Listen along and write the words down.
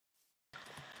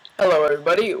Hello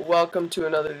everybody, welcome to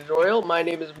another tutorial. My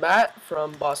name is Matt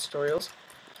from BossTutorialz,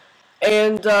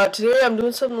 and today I'm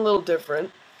doing something a little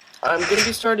different. I'm going to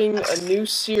be starting a new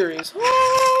series.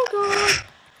 Oh god!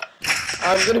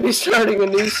 I'm going to be starting a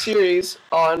new series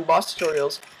on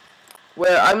BossTutorialz,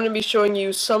 where I'm going to be showing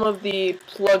you some of the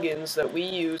plugins that we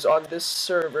use on this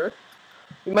server.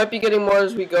 We might be getting more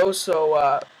as we go,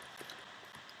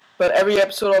 but every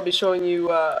episode I'll be showing you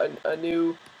a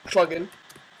new plugin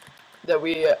that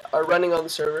we are running on the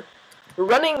server. We're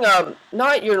running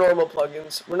not your normal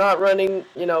plugins. We're not running,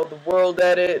 the world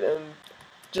edit and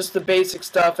just the basic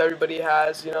stuff everybody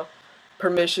has,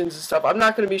 permissions and stuff. I'm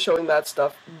not going to be showing that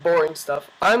stuff, boring stuff.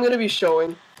 I'm going to be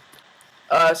showing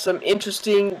some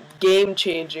interesting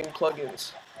game-changing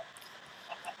plugins.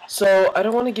 So I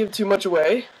don't want to give too much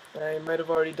away. I might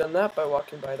have already done that by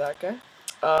walking by that guy.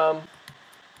 But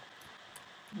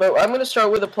I'm going to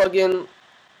start with a plugin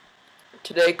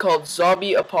today called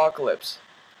Zombie Apocalypse.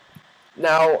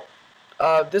 Now,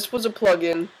 this was a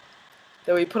plugin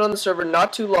that we put on the server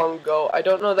not too long ago. I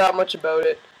don't know that much about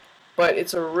it, but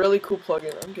it's a really cool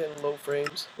plugin. I'm getting low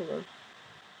frames. Hold on.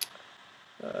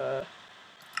 There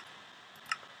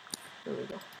we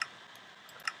go.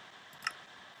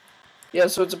 Yeah,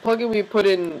 so it's a plugin we put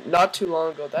in not too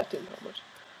long ago. That didn't help much.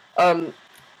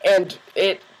 And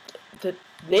the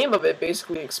name of it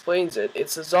basically explains it.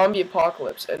 It's a zombie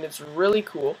apocalypse, and it's really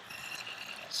cool.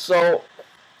 So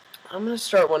I'm gonna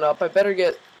start one up. I better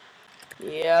get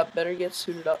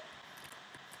suited up.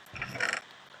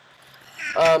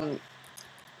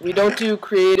 We don't do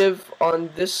creative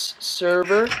on this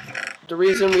server. The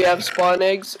reason we have spawn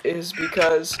eggs is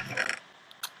because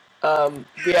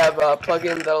we have a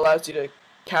plugin that allows you to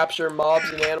capture mobs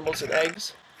and animals and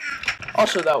eggs. I'll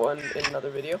show that one in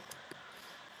another video.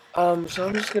 So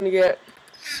I'm just gonna get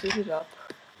suited up.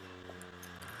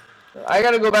 I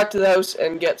gotta go back to the house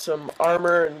and get some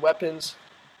armor and weapons.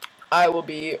 I will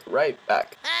be right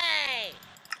back. Hey!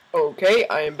 Okay,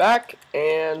 I am back,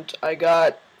 and I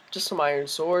got just some iron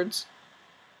swords.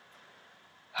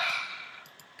 I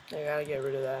gotta get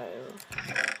rid of that.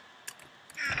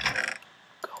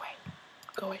 Go away.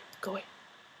 Go away. Go away.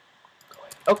 Go away.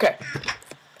 Okay.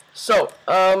 So,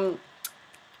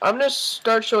 I'm going to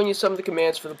start showing you some of the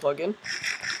commands for the plugin.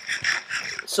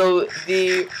 So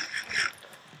the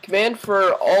command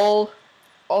for all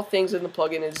things in the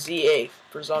plugin is ZA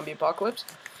for Zombie Apocalypse.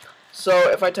 So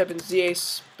if I type in ZA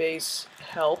space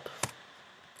help,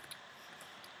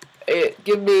 it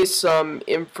gives me some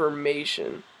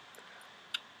information.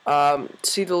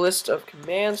 See the list of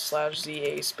commands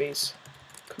 /ZA space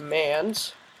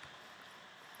commands.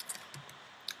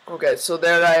 Okay, so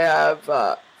there I have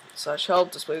 /help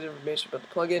displays information about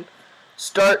the plugin.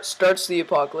 Starts the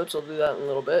apocalypse. I'll do that in a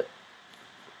little bit.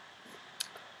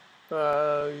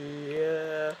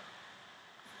 Yeah.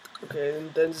 Okay,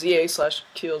 and then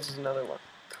ZA/kills is another one.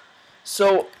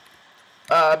 So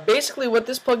basically what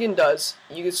this plugin does,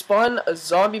 you can spawn a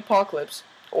zombie apocalypse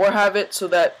or have it so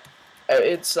that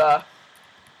it's a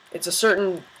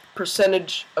certain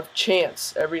percentage of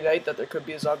chance every night that there could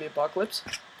be a zombie apocalypse.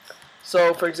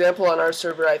 So, for example, on our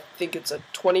server, I think it's a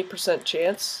 20%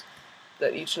 chance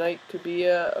that each night could be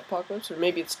a apocalypse, or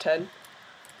maybe it's 10,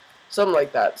 something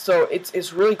like that. So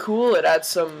it's really cool. It adds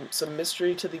some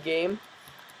mystery to the game,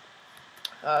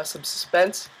 some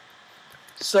suspense.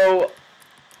 So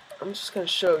I'm just gonna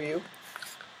show you.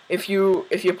 If you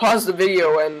pause the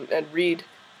video and read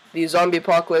the zombie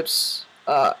apocalypse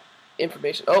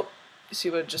information. Oh, you see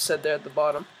what it just said there at the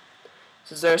bottom? It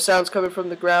says there are sounds coming from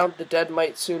the ground, the dead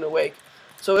might soon awake.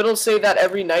 So it'll say that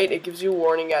every night. It gives you a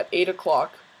warning at 8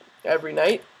 o'clock every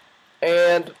night.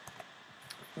 And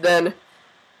then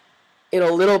in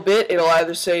a little bit it'll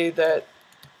either say that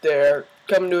they're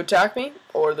coming to attack me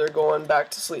or they're going back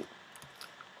to sleep.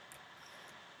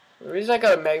 The reason I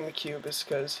got a magma cube is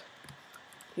because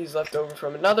he's left over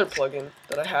from another plugin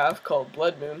that I have called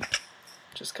Blood Moon,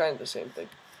 which is kind of the same thing.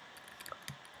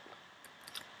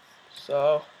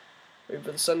 So wait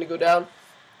for the sun to go down.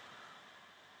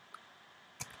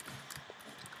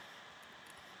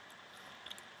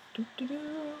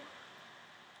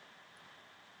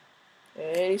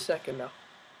 Any second now.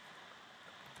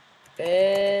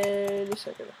 Any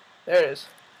second now. There it is.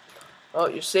 Oh,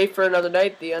 you're safe for another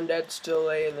night. The undead still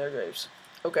lay in their graves.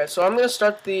 Okay, so I'm gonna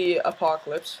start the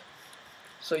apocalypse,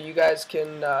 so you guys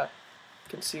can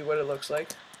see what it looks like.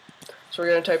 So we're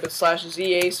gonna type in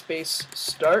 /ZA space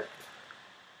start.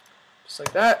 Just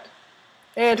like that.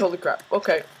 And holy crap.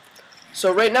 Okay.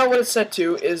 So right now what it's set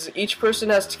to is each person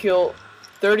has to kill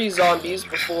 30 zombies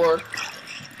before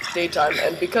daytime.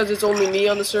 And because it's only me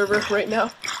on the server right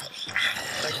now,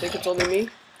 I think it's only me,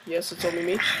 Yes, it's only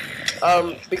me.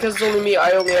 Because it's only me,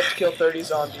 I only have to kill 30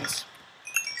 zombies.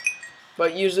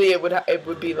 But usually it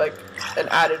would be like an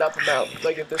added up amount.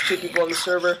 Like if there's 2 people on the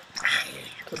server,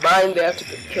 combined they have to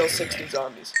kill 60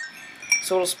 zombies.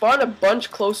 So it'll spawn a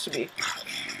bunch close to me.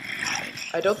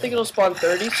 I don't think it'll spawn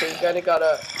 30, so you kinda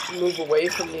gotta move away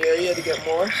from the area to get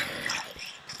more.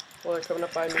 Oh, they're coming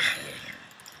up behind me.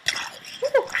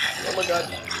 Woo! Oh my god.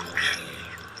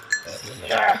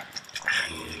 Ah!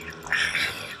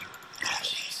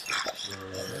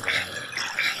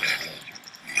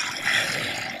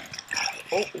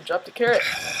 Oh, we dropped a carrot.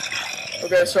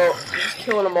 Okay, so I'm just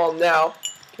killing them all now.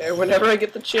 Okay, whenever I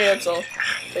get the chance, I'll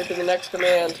type in the next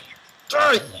command.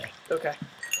 Okay.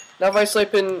 Now if I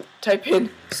type in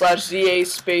 /ZA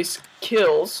space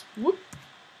kills, whoop.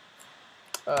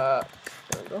 There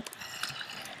we go.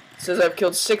 It says I've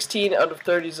killed 16 out of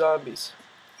 30 zombies.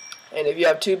 And if you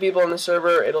have 2 people on the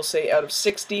server, it'll say out of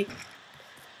 60.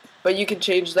 But you can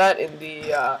change that in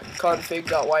the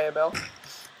config.yml.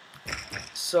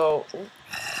 So,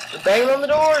 they're banging on the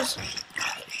doors.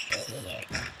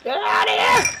 Get out of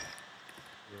here!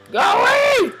 Go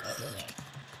away!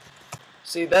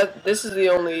 See, this is the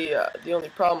only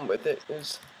problem with it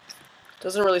is it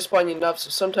doesn't really spawn you enough. So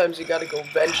sometimes you gotta go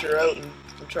venture out and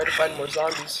try to find more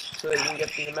zombies so that you can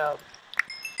get the amount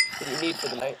that you need for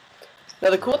the night. Now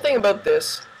the cool thing about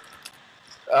this,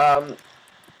 is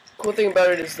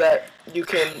that you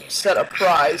can set a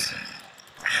prize.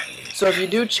 So if you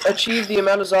do achieve the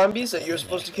amount of zombies that you're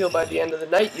supposed to kill by the end of the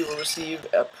night, you will receive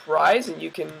a prize, and you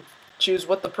can choose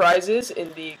what the prize is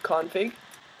in the config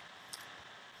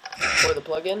or the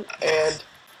plugin. And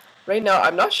right now,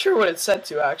 I'm not sure what it's set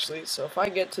to actually. So if I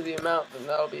get to the amount, then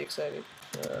that'll be exciting.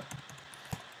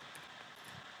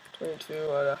 22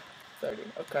 out of 30.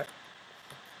 Okay.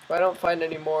 If I don't find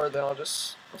any more, then I'll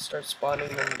start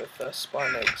spawning them with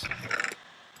spawn eggs.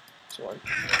 There's 1.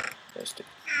 There's 2.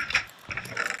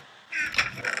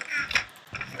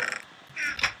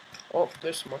 Oh,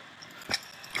 there's some more.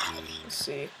 Let's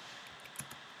see.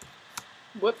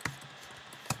 Whoop.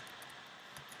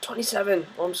 27.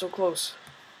 Oh, I'm so close.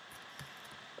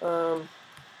 I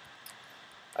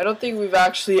don't think we've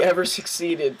actually ever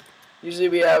succeeded. Usually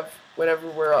we have, whenever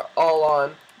we're all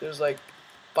on, there's like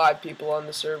 5 people on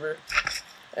the server.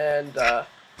 And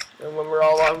when we're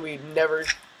all on, we never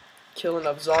kill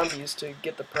enough zombies to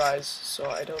get the prize. So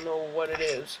I don't know what it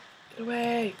is. Get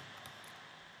away!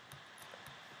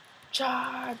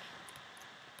 Charge!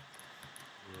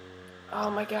 Oh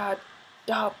my god.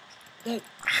 Stop.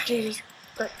 Jesus.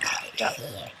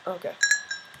 Okay.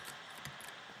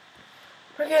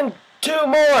 Freaking 2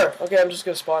 more! Okay, I'm just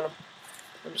gonna spawn them.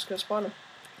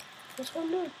 What's one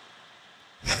doing?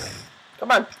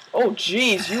 Come on. Oh,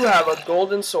 jeez, you have a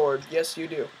golden sword. Yes, you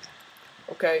do.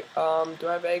 Okay, do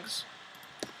I have eggs?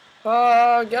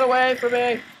 Get away from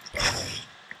me!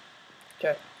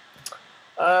 Okay.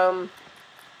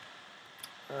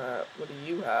 What do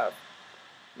you have?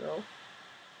 No?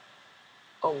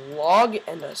 A log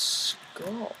and a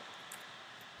skull.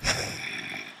 What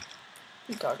are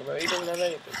you talking about? He doesn't have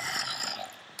anything.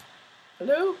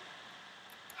 Hello?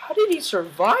 How did he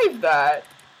survive that?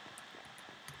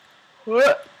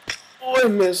 What? Oh, I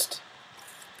missed.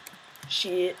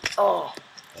 Shit. Oh.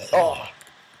 Oh.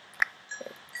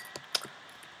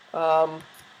 Oh,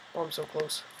 I'm so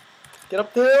close. Get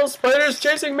up the hill. Spider's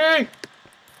chasing me.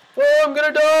 Oh, I'm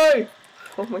gonna die.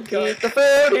 Oh my god. Eat the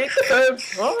food. Eat the food.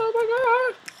 Oh my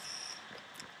god.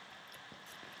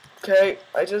 Okay,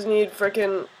 I just need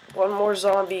frickin' 1 more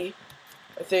zombie,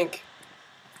 I think.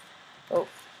 Oh.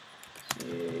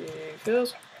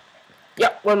 Kills.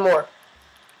 Yeah, 1 more.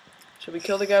 Should we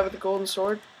kill the guy with the golden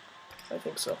sword? I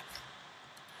think so.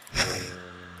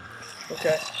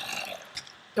 Okay.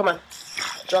 Come on.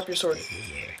 Drop your sword.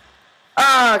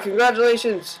 Ah,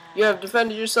 congratulations! You have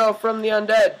defended yourself from the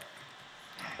undead.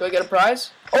 Do I get a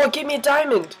prize? Oh, it gave me a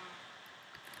diamond!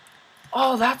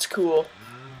 Oh, that's cool.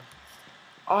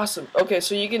 Awesome. Okay,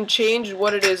 so you can change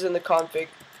what it is in the config.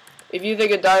 If you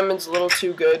think a diamond's a little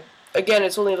too good, again,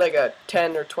 it's only like a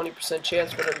 10 or 20%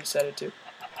 chance, whatever you set it to,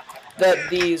 that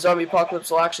the zombie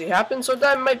apocalypse will actually happen, so a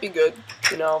diamond might be good,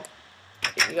 you know.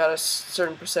 You got a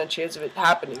certain % chance of it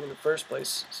happening in the first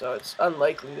place, so it's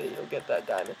unlikely that you'll get that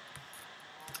diamond.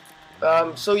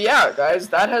 So yeah, guys,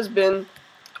 that has been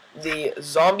the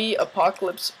Zombie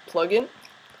Apocalypse plugin.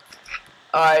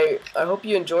 I hope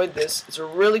you enjoyed this. It's a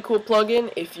really cool plugin.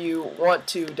 If you want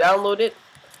to download it,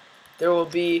 there will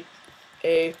be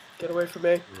a get away from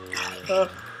me.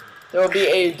 There will be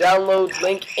a download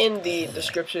link in the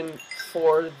description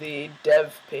for the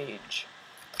dev page.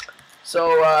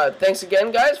 So thanks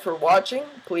again, guys, for watching.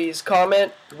 Please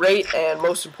comment, rate, and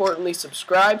most importantly,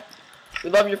 subscribe. We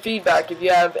love your feedback. If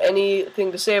you have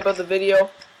anything to say about the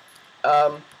video,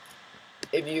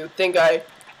 if you think I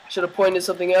should have pointed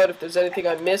something out, if there's anything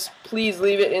I missed, please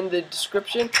leave it in the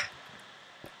description.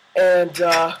 And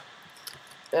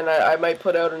I might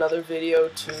put out another video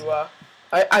to.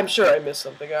 I'm sure I missed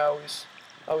something. I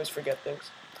always forget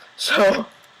things. So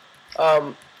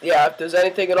yeah, if there's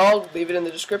anything at all, leave it in the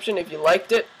description. If you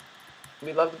liked it,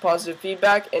 we love the positive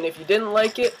feedback. And if you didn't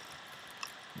like it,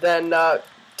 then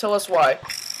tell us why.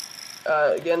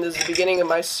 Again, this is the beginning of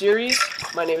my series.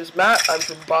 My name is Matt. I'm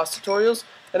from BossTutorialz,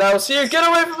 and I will see you. Get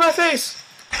away from my face!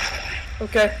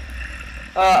 Okay.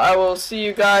 I will see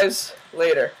you guys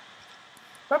later.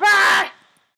 Bye-bye!